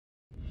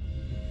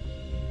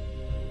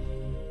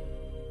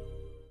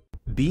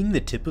Being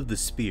the tip of the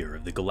spear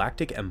of the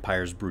Galactic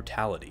Empire's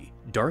brutality,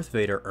 Darth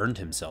Vader earned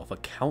himself a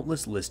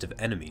countless list of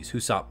enemies who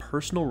sought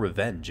personal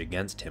revenge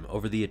against him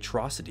over the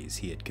atrocities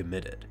he had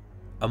committed.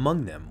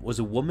 Among them was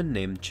a woman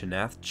named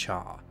Chanath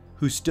Cha,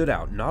 who stood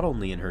out not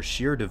only in her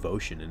sheer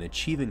devotion in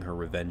achieving her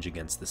revenge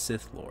against the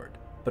Sith Lord,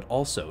 but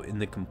also in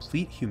the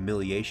complete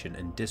humiliation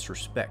and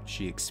disrespect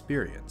she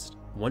experienced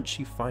once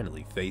she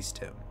finally faced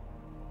him.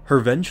 Her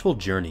vengeful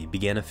journey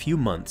began a few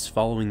months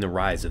following the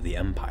rise of the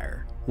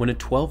Empire, when a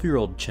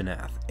 12-year-old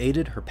Chanath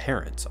aided her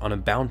parents on a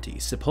bounty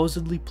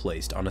supposedly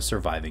placed on a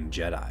surviving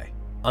Jedi.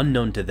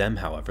 Unknown to them,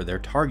 however, their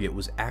target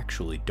was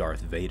actually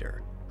Darth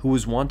Vader, who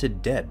was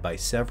wanted dead by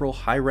several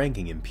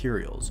high-ranking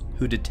Imperials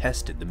who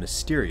detested the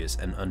mysterious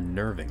and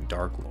unnerving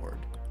Dark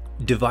Lord.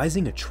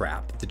 Devising a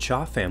trap, the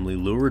Cha family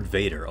lured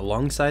Vader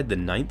alongside the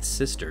ninth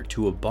sister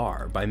to a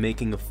bar by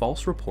making a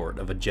false report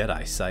of a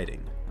Jedi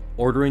sighting.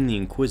 Ordering the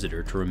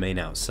Inquisitor to remain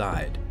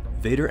outside,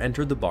 Vader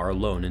entered the bar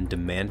alone and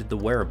demanded the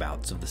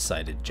whereabouts of the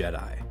sighted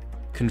Jedi.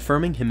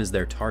 Confirming him as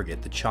their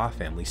target, the Cha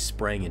family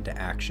sprang into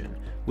action,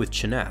 with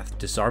Chanath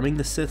disarming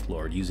the Sith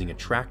Lord using a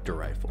tractor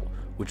rifle,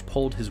 which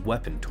pulled his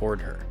weapon toward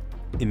her.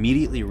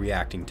 Immediately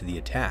reacting to the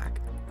attack,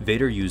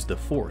 Vader used the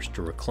Force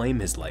to reclaim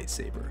his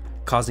lightsaber,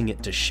 causing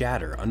it to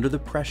shatter under the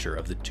pressure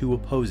of the two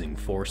opposing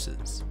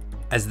forces.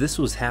 As this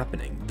was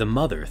happening, the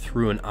Mother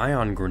threw an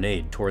ion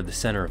grenade toward the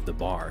center of the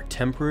bar,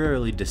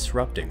 temporarily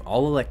disrupting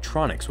all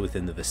electronics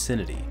within the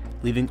vicinity,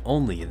 leaving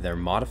only their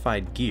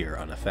modified gear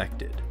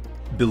unaffected.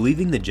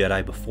 Believing the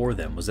Jedi before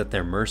them was at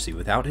their mercy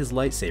without his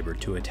lightsaber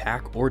to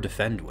attack or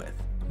defend with,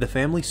 the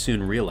family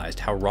soon realized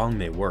how wrong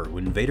they were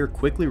when Vader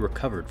quickly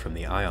recovered from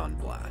the ion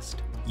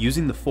blast.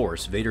 Using the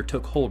Force, Vader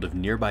took hold of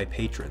nearby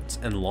patrons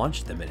and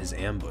launched them at his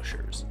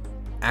ambushers.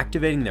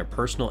 Activating their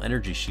personal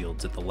energy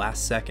shields at the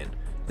last second,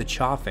 the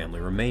Cha family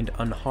remained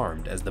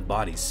unharmed as the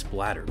bodies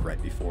splattered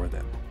right before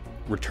them.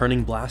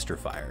 Returning blaster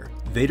fire,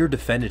 Vader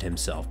defended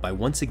himself by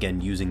once again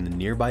using the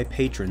nearby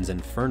patrons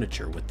and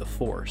furniture with the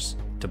Force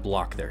to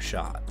block their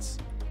shots.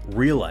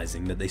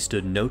 Realizing that they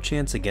stood no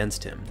chance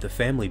against him, the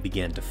family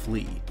began to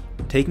flee.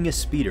 Taking a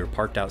speeder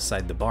parked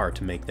outside the bar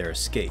to make their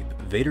escape,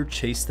 Vader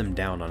chased them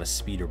down on a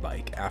speeder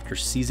bike after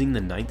seizing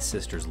the Ninth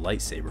Sister's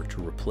lightsaber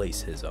to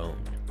replace his own.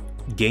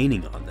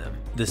 Gaining on them,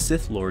 the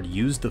Sith Lord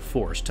used the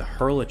Force to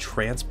hurl a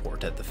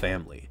transport at the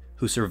family,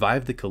 who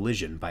survived the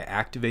collision by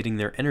activating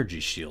their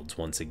energy shields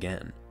once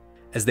again.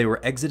 As they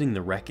were exiting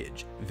the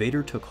wreckage,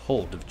 Vader took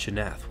hold of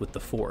Chanath with the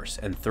Force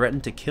and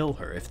threatened to kill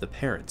her if the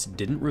parents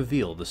didn't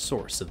reveal the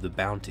source of the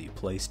bounty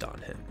placed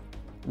on him.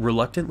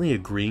 Reluctantly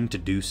agreeing to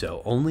do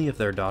so only if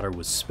their daughter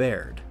was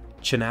spared,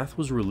 Chanath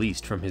was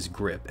released from his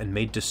grip and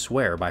made to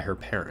swear by her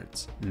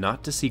parents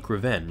not to seek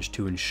revenge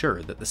to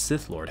ensure that the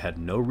Sith Lord had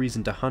no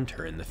reason to hunt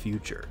her in the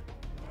future.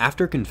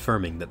 After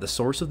confirming that the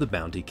source of the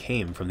bounty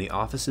came from the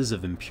offices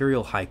of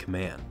Imperial High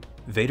Command,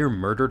 Vader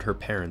murdered her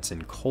parents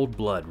in cold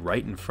blood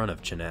right in front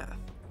of Chanath,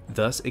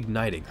 thus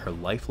igniting her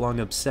lifelong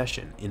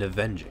obsession in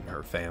avenging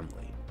her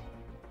family.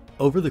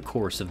 Over the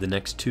course of the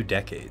next 2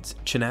 decades,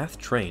 Chanath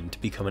trained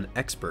to become an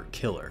expert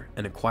killer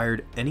and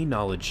acquired any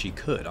knowledge she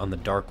could on the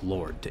Dark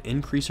Lord to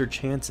increase her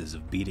chances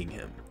of beating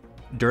him.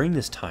 During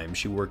this time,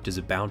 she worked as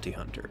a bounty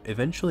hunter,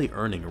 eventually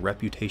earning a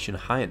reputation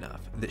high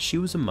enough that she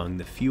was among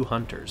the few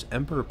hunters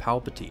Emperor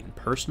Palpatine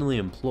personally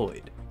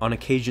employed on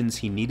occasions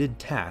he needed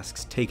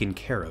tasks taken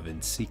care of in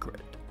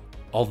secret.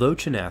 Although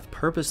Chanath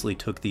purposely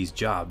took these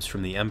jobs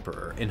from the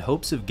Emperor in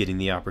hopes of getting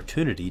the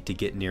opportunity to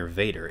get near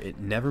Vader, it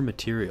never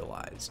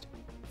materialized.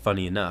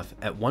 Funny enough,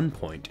 at one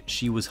point,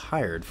 she was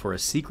hired for a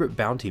secret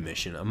bounty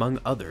mission among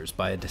others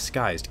by a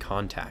disguised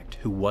contact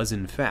who was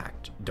in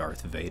fact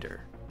Darth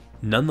Vader.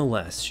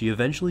 Nonetheless, she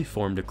eventually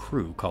formed a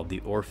crew called the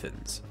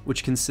Orphans,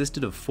 which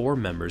consisted of 4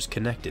 members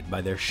connected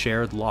by their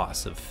shared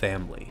loss of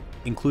family,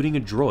 including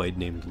a droid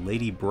named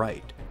Lady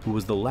Bright, who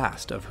was the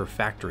last of her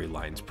factory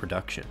line's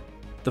production.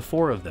 The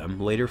 4 of them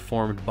later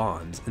formed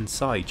bonds and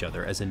saw each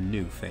other as a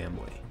new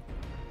family.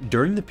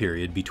 During the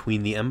period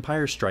between The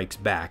Empire Strikes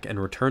Back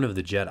and Return of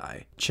the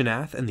Jedi,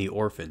 Chanath and the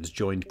Orphans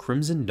joined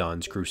Crimson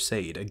Dawn's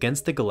crusade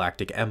against the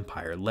Galactic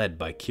Empire led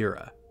by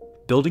Kira.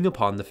 Building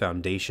upon the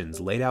foundations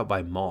laid out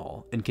by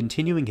Maul and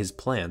continuing his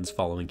plans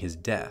following his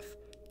death,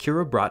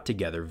 Kira brought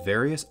together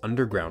various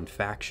underground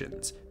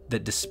factions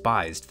that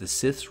despised the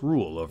Sith's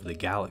rule over the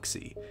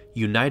galaxy,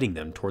 uniting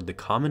them toward the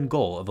common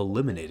goal of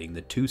eliminating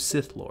the 2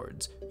 Sith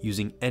Lords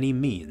using any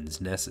means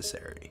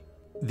necessary.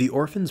 The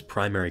Orphans'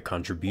 primary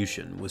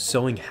contribution was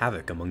sowing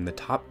havoc among the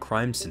top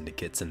crime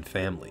syndicates and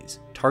families,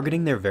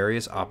 targeting their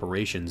various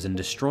operations and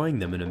destroying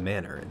them in a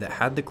manner that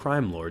had the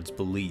crime lords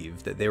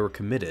believe that they were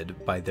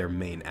committed by their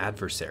main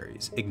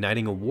adversaries,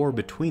 igniting a war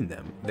between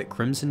them that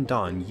Crimson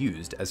Dawn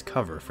used as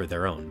cover for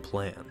their own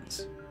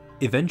plans.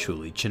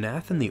 Eventually,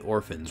 Chanath and the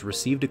Orphans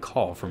received a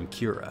call from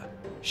Kira.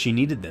 She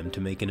needed them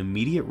to make an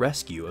immediate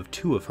rescue of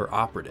 2 of her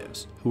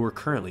operatives, who were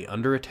currently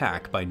under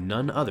attack by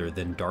none other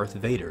than Darth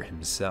Vader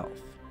himself.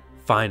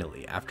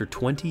 Finally, after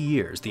 20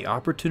 years, the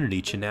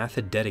opportunity Chanath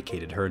had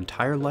dedicated her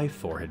entire life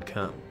for had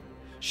come.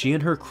 She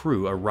and her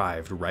crew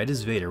arrived right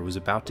as Vader was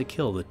about to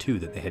kill the 2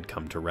 that they had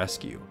come to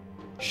rescue.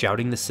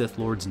 Shouting the Sith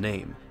Lord's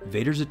name,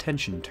 Vader's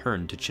attention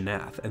turned to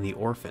Chanath and the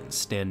orphans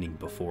standing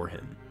before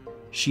him.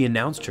 She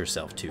announced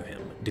herself to him,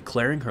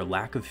 declaring her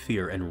lack of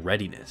fear and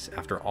readiness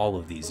after all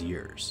of these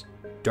years.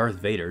 Darth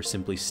Vader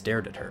simply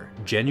stared at her,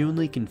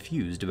 genuinely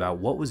confused about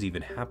what was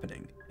even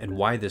happening, and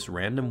why this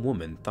random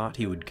woman thought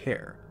he would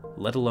care,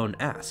 let alone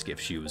ask if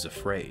she was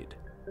afraid.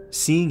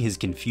 Seeing his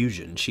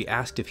confusion, she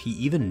asked if he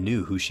even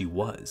knew who she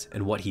was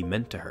and what he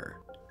meant to her.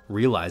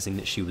 Realizing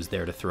that she was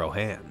there to throw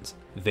hands,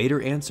 Vader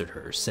answered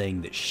her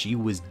saying that she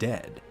was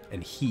dead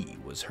and he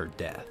was her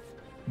death.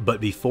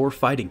 But before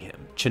fighting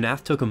him,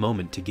 Chanath took a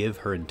moment to give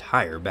her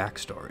entire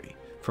backstory,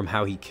 from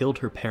how he killed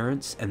her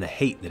parents and the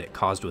hate that it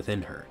caused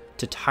within her,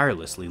 to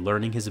tirelessly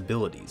learning his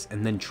abilities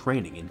and then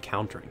training and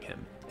countering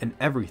him, and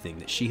everything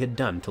that she had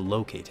done to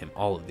locate him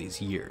all of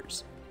these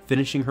years,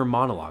 finishing her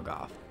monologue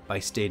off by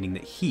stating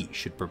that he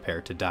should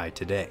prepare to die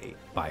today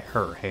by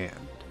her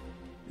hand.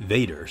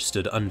 Vader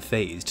stood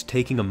unfazed,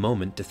 taking a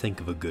moment to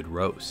think of a good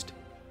roast.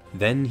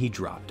 Then he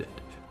dropped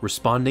it,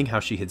 responding how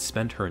she had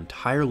spent her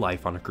entire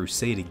life on a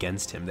crusade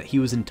against him that he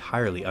was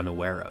entirely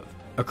unaware of,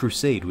 a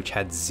crusade which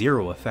had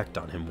zero effect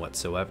on him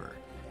whatsoever,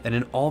 and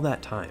in all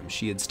that time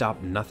she had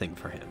stopped nothing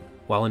for him,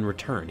 while in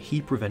return he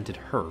prevented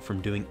her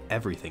from doing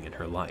everything in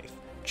her life,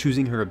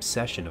 choosing her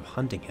obsession of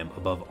hunting him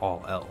above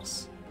all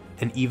else.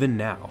 And even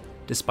now,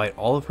 despite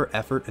all of her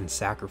effort and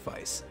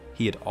sacrifice,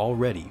 he had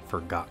already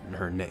forgotten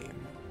her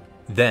name.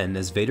 Then,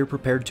 as Vader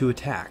prepared to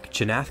attack,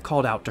 Chanath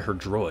called out to her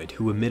droid,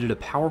 who emitted a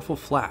powerful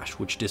flash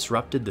which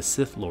disrupted the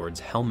Sith Lord's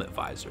helmet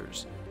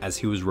visors. As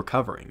he was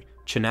recovering,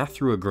 Chanath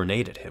threw a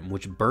grenade at him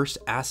which burst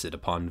acid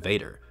upon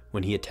Vader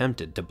when he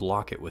attempted to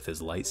block it with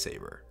his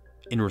lightsaber.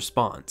 In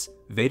response,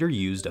 Vader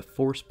used a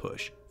force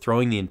push,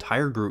 throwing the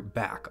entire group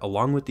back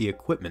along with the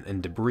equipment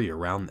and debris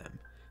around them.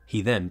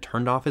 He then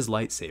turned off his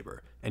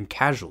lightsaber and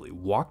casually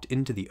walked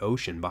into the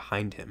ocean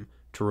behind him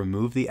to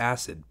remove the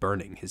acid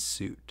burning his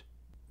suit.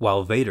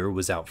 While Vader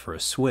was out for a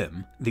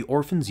swim, the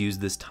orphans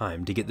used this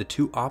time to get the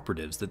two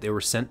operatives that they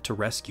were sent to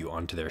rescue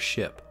onto their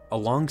ship,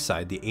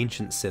 alongside the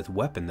ancient Sith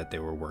weapon that they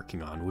were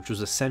working on, which was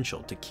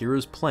essential to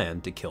Kira's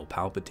plan to kill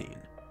Palpatine.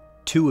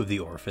 Two of the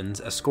orphans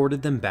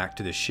escorted them back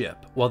to the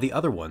ship, while the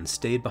other one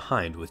stayed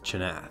behind with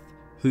Chanath,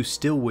 who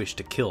still wished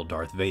to kill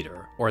Darth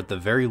Vader, or at the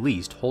very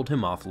least hold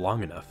him off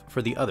long enough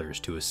for the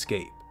others to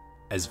escape.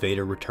 As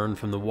Vader returned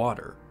from the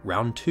water,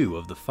 round 2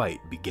 of the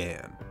fight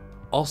began.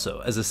 Also,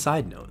 as a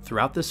side note,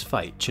 throughout this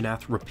fight,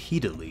 Chanath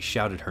repeatedly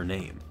shouted her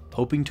name,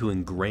 hoping to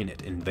ingrain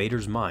it in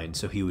Vader's mind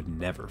so he would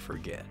never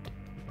forget.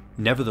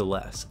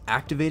 Nevertheless,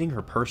 activating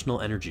her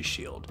personal energy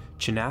shield,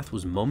 Chanath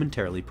was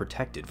momentarily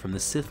protected from the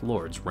Sith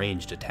Lord's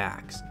ranged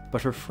attacks,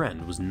 but her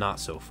friend was not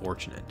so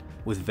fortunate,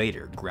 with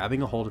Vader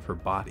grabbing a hold of her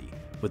body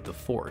with the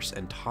Force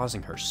and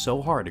tossing her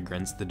so hard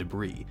against the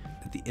debris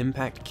that the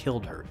impact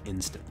killed her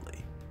instantly.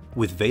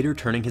 With Vader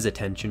turning his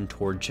attention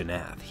toward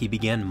Chanath, he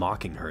began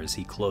mocking her as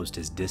he closed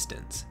his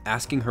distance,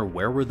 asking her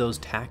where were those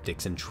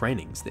tactics and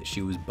trainings that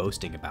she was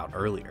boasting about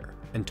earlier,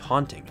 and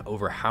taunting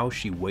over how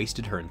she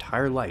wasted her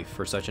entire life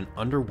for such an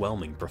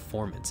underwhelming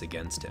performance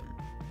against him.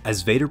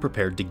 As Vader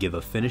prepared to give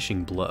a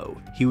finishing blow,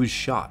 he was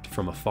shot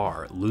from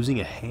afar,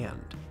 losing a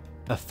hand.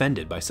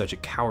 Offended by such a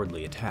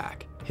cowardly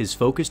attack, his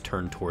focus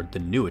turned toward the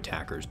new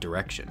attacker's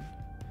direction.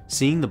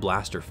 Seeing the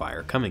blaster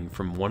fire coming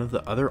from one of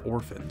the other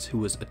orphans who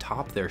was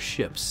atop their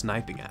ship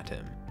sniping at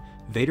him,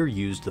 Vader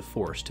used the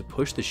Force to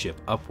push the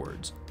ship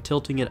upwards,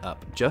 tilting it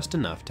up just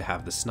enough to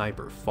have the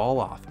sniper fall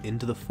off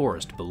into the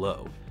forest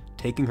below,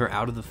 taking her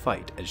out of the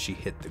fight as she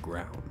hit the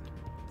ground.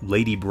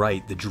 Lady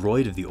Bright, the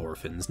droid of the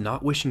orphans,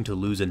 not wishing to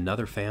lose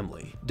another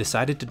family,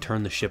 decided to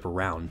turn the ship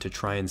around to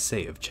try and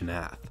save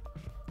Chanath.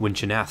 When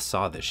Chanath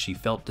saw this, she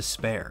felt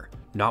despair,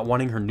 not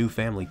wanting her new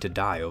family to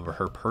die over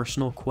her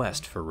personal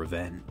quest for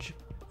revenge.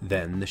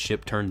 Then the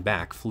ship turned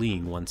back,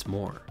 fleeing once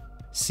more.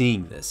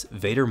 Seeing this,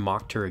 Vader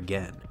mocked her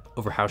again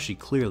over how she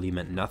clearly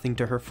meant nothing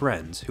to her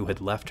friends who had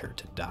left her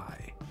to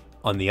die.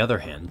 On the other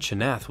hand,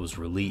 Chanath was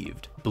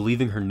relieved,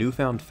 believing her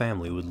newfound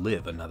family would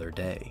live another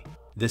day.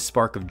 This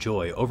spark of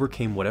joy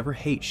overcame whatever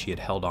hate she had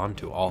held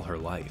onto all her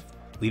life,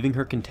 leaving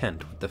her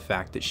content with the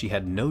fact that she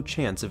had no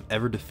chance of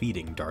ever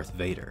defeating Darth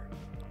Vader.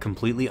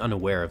 Completely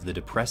unaware of the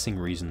depressing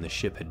reason the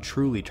ship had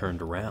truly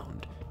turned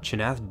around,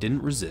 Chanath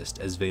didn't resist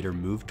as Vader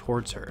moved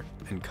towards her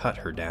and cut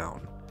her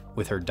down,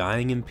 with her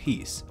dying in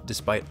peace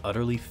despite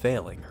utterly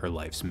failing her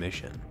life's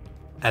mission.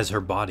 As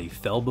her body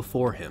fell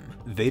before him,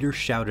 Vader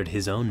shouted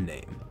his own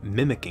name,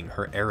 mimicking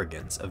her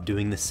arrogance of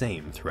doing the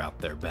same throughout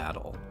their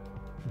battle.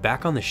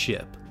 Back on the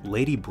ship,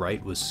 Lady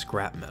Bright was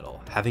scrap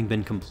metal, having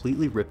been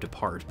completely ripped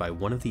apart by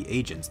one of the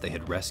agents they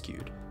had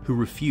rescued, who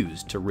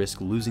refused to risk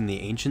losing the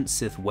ancient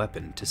Sith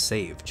weapon to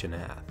save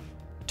Chanath.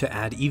 To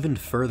add even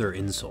further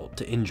insult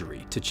to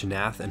injury to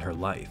Chanath and her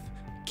life,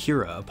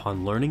 Kira,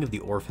 upon learning of the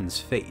orphan's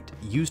fate,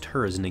 used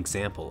her as an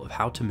example of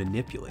how to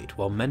manipulate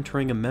while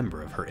mentoring a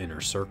member of her inner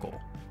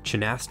circle.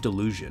 Chanath's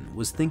delusion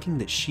was thinking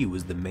that she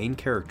was the main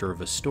character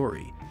of a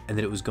story and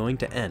that it was going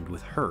to end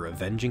with her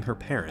avenging her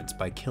parents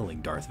by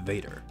killing Darth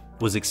Vader,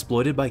 was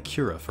exploited by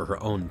Kira for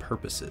her own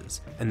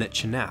purposes, and that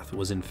Chanath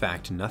was in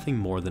fact nothing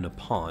more than a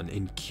pawn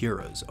in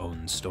Kira's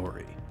own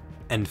story.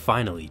 And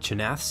finally,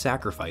 Chanath's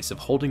sacrifice of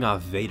holding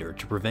off Vader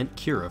to prevent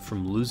Kira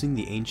from losing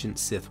the ancient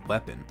Sith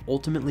weapon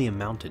ultimately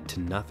amounted to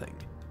nothing,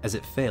 as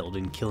it failed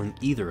in killing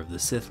either of the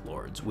Sith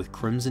Lords, with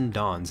Crimson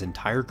Dawn's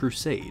entire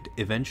crusade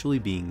eventually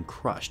being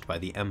crushed by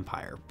the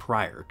Empire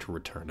prior to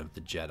Return of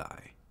the Jedi.